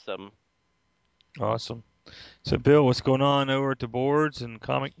out the rest of them. Awesome. So, Bill, what's going on over at the boards and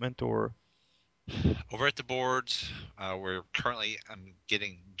Comic Mentor? Over at the boards, we're currently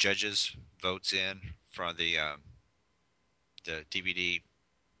getting judges' votes in for the DVD,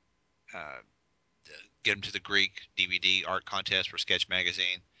 uh, get them to the Greek DVD art contest for Sketch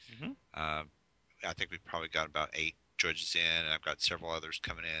Magazine. Hmm. Uh, I think we've probably got about 8 judges in, and I've got several others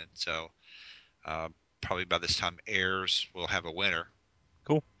coming in. So uh, probably by this time airs, we'll have a winner.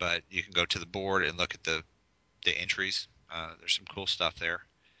 Cool. But you can go to the board and look at the entries. There's some cool stuff there.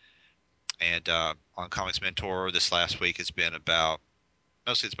 And on Comics Mentor, this last week has been about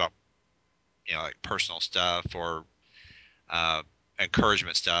mostly it's about like personal stuff or uh,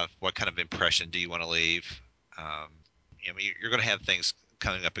 encouragement stuff. What kind of impression do you want to leave? Um, you're going to have things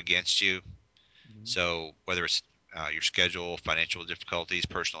coming up against you. Mhm. So whether it's your schedule, financial difficulties,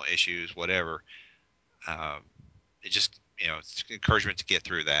 personal issues, whatever, um, it just it's encouragement to get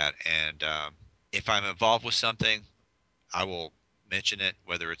through that. And if I'm involved with something, I will mention it,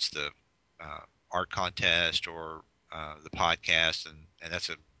 whether it's the uh, art contest or the podcast, and that's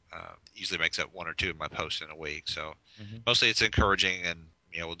usually makes up one or two of my posts in a week. So Mhm. mostly it's encouraging, and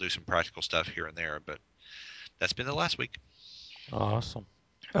we'll do some practical stuff here and there. But that's been the last week. Awesome.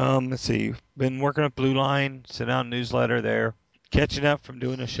 Let's see. Been working up Blue Line, sent out a newsletter there. Catching up from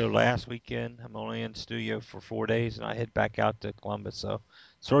doing a show last weekend. I'm only in studio for 4 days, and I head back out to Columbus, so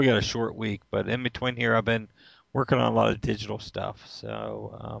sort of got a short week. But in between here, I've been working on a lot of digital stuff,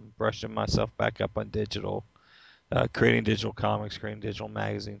 so brushing myself back up on digital, creating digital comics, creating digital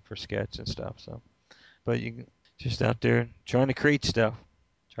magazine for Sketch and stuff. So, but you can just out there trying to create stuff,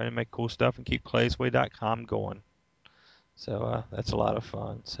 trying to make cool stuff, and keep claysway.com going. So that's a lot of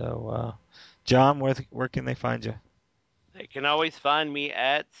fun. So, John, where can they find you? They can always find me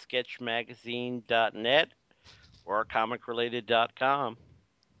at sketchmagazine.net or comicrelated.com.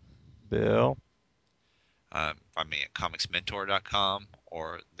 Bill. Find me at comicsmentor.com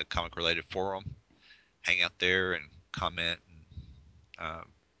or the Comic Related Forum. Hang out there and comment. And,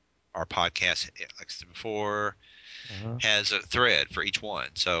 our podcast, like I said before, Uh-huh. has a thread for each one.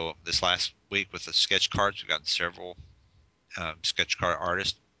 So this last week with the sketch cards, we've gotten several sketch card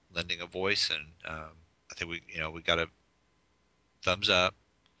artists lending a voice, and I think we got a thumbs up.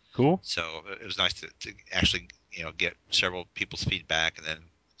 Cool. So it was nice to actually get several people's feedback and then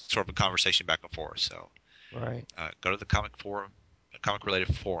sort of a conversation back and forth. So Right. go to the comic forum, comic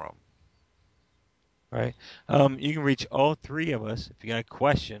related forum. Right. You can reach all three of us. If you got a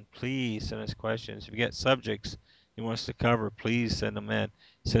question, please send us questions. If you got subjects you want us to cover, please send them in.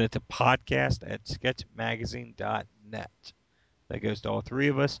 Send it to podcast@sketchmagazine.net. That goes to all three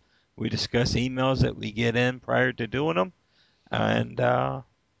of us. We discuss emails that we get in prior to doing them, and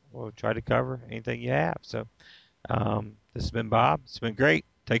we'll try to cover anything you have. So this has been Bob. It's been great.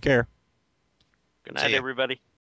 Take care. Good See night, ya. everybody.